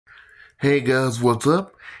Hey guys, what's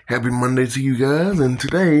up? Happy Monday to you guys, and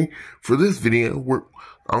today, for this video,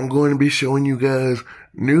 I'm going to be showing you guys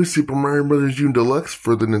new Super Mario Bros. U Deluxe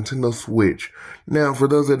for the Nintendo Switch. Now, for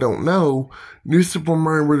those that don't know, new Super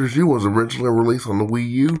Mario Bros. U was originally released on the Wii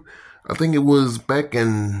U. I think it was back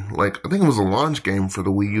in, I think it was a launch game for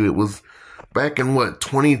the Wii U. It was back in,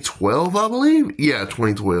 2012, I believe? Yeah,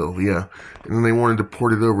 2012, yeah. And then they wanted to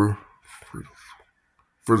port it over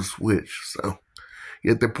for the Switch, so...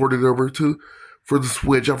 Yet they ported it over for the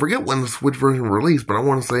Switch. I forget when the Switch version released, but I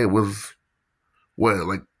want to say it was,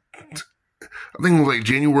 I think it was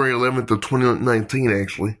January 11th of 2019,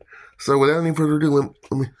 actually. So without any further ado,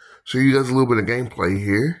 let me show you guys a little bit of gameplay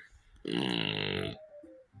here.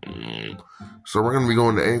 So we're going to be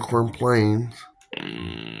going to Acorn Plains.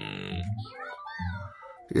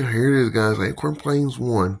 Yeah, here it is, guys. Acorn Plains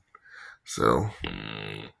 1. So...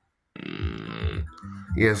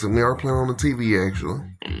 Yes, and we are playing on the TV, actually.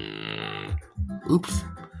 Oops.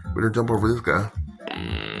 Better jump over this guy.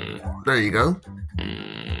 There you go.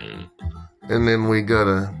 And then we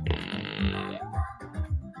gotta...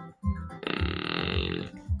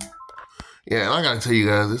 Yeah, and I gotta tell you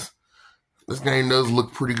guys, this game does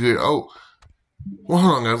look pretty good. Oh, well,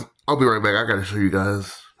 hold on, guys. I'll be right back. I gotta show you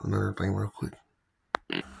guys another thing real quick.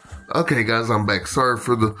 Okay, guys, I'm back. Sorry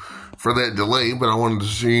for that delay, but I wanted to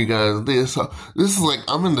show you guys this. So this is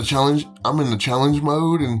I'm in the challenge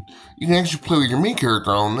mode, and you can actually play with your Mii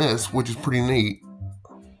character on this, which is pretty neat.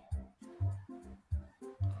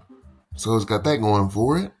 So it's got that going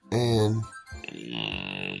for it, and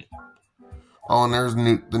and there's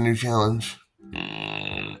the new challenge.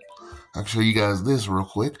 I'll show you guys this real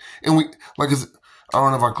quick, and I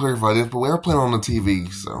don't know if I clarified this, but we are playing on the TV,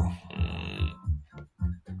 so.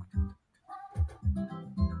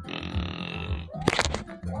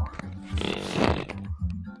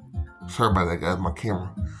 Sorry about that, guys.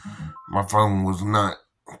 My phone was not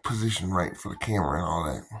positioned right for the camera and all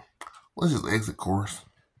that. Let's just exit course.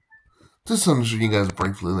 Just something to show you guys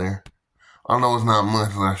briefly there. I know it's not much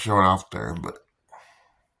that I showed off there, but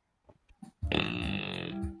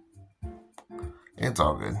it's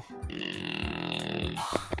all good.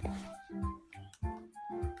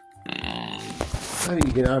 How do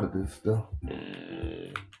you get out of this stuff?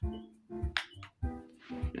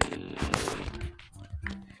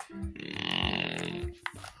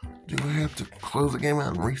 Do I have to close the game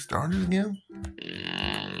out and restart it again?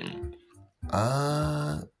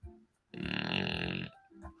 Oh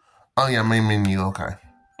yeah, main menu, okay.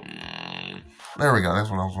 There we go, that's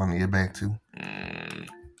what I was wanting to get back to.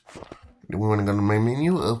 Do we want to go to the main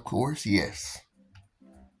menu? Of course, yes.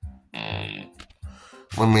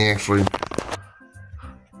 Let me actually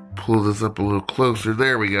pull this up a little closer.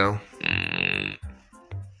 There we go.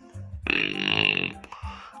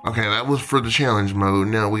 Okay, that was for the challenge mode.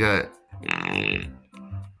 Now we got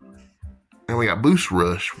Boost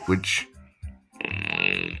Rush, which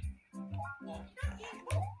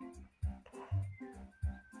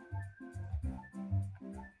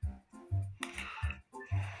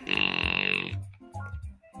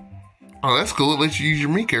oh, that's cool. It lets you use your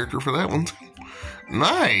Mii character for that one too.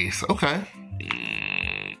 Nice. Okay.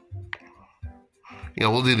 Yeah,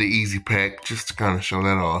 we'll do the easy pack just to kind of show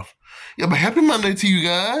that off. Yeah, but happy Monday to you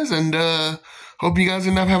guys, and hope you guys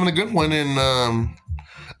end up having a good one, and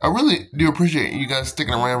I really do appreciate you guys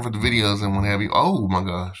sticking around for the videos and what have you. Oh my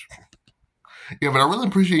gosh. Yeah, but I really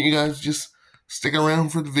appreciate you guys just sticking around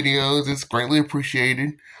for the videos. It's greatly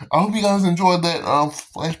appreciated. I hope you guys enjoyed that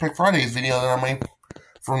Flashback Fridays video that I made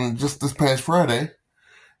from just this past Friday.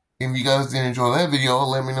 If you guys did enjoy that video,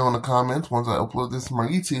 let me know in the comments once I upload this to my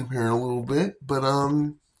YouTube here in a little bit. But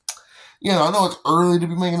yeah, I know it's early to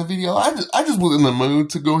be making a video. I just was in the mood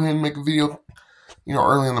to go ahead and make a video,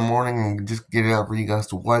 early in the morning and just get it out for you guys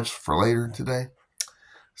to watch for later today.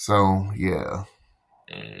 So, yeah.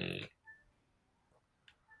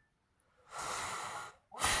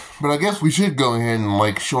 But I guess we should go ahead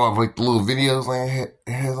and, show off, the little videos it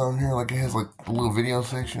has on here. It has, the little video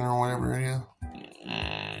section or whatever it is.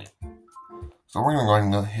 So we're going to go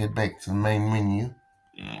ahead and head back to the main menu.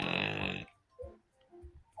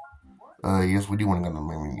 Yes, we do want to go to the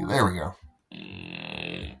main menu. There we go.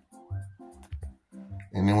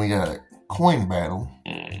 And then we got Coin Battle,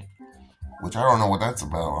 which I don't know what that's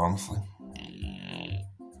about, honestly.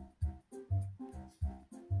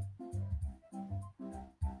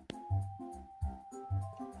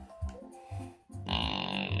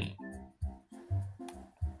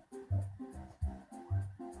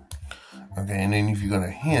 Okay, and then if you go to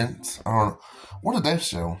hints, I don't know. What did that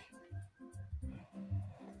show?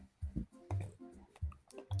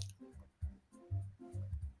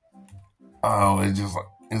 Oh, it's just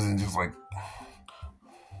isn't just like,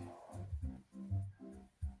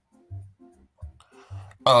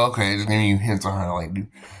 oh, okay, just giving you hints on how to like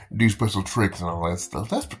do special tricks and all that stuff.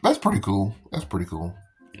 That's pretty cool. That's pretty cool.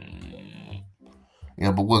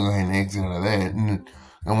 Yeah, but we'll go ahead and exit out of that, and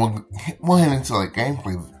we'll head into like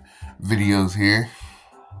gameplay videos here.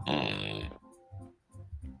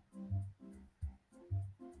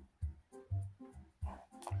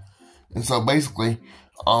 And so basically,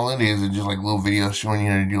 all it is just like little videos showing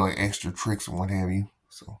you how to do like extra tricks and what have you.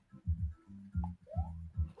 So,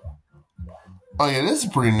 oh yeah, this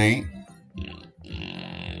is pretty neat.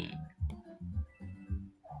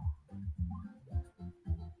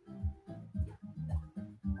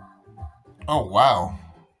 Oh wow.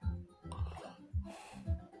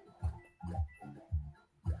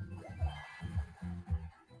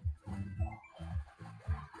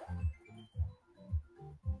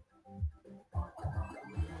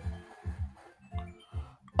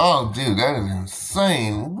 Oh, dude, that is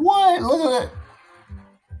insane. What? Look at that.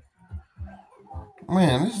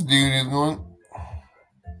 Man, this dude is going...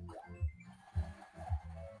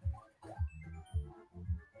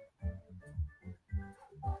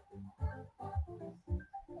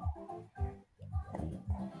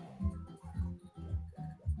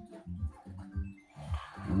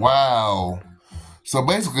 Wow. So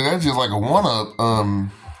basically, that's just like a one-up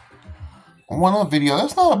video.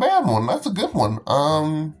 That's not a bad one. That's a good one.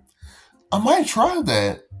 I might try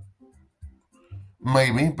that.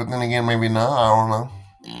 Maybe, but then again, maybe not. I don't know.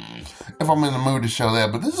 If I'm in the mood to show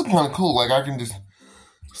that. But this is kind of cool. Like, I can just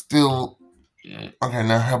still... Okay,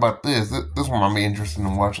 now how about this? This one might be interesting to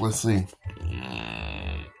watch. Let's see.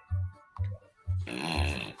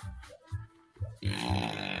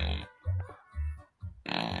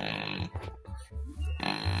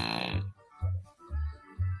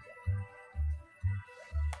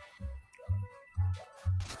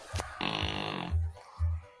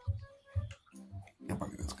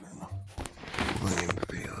 That's good enough. We'll end the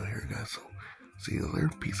video here, guys. So, see you later.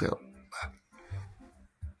 Peace out.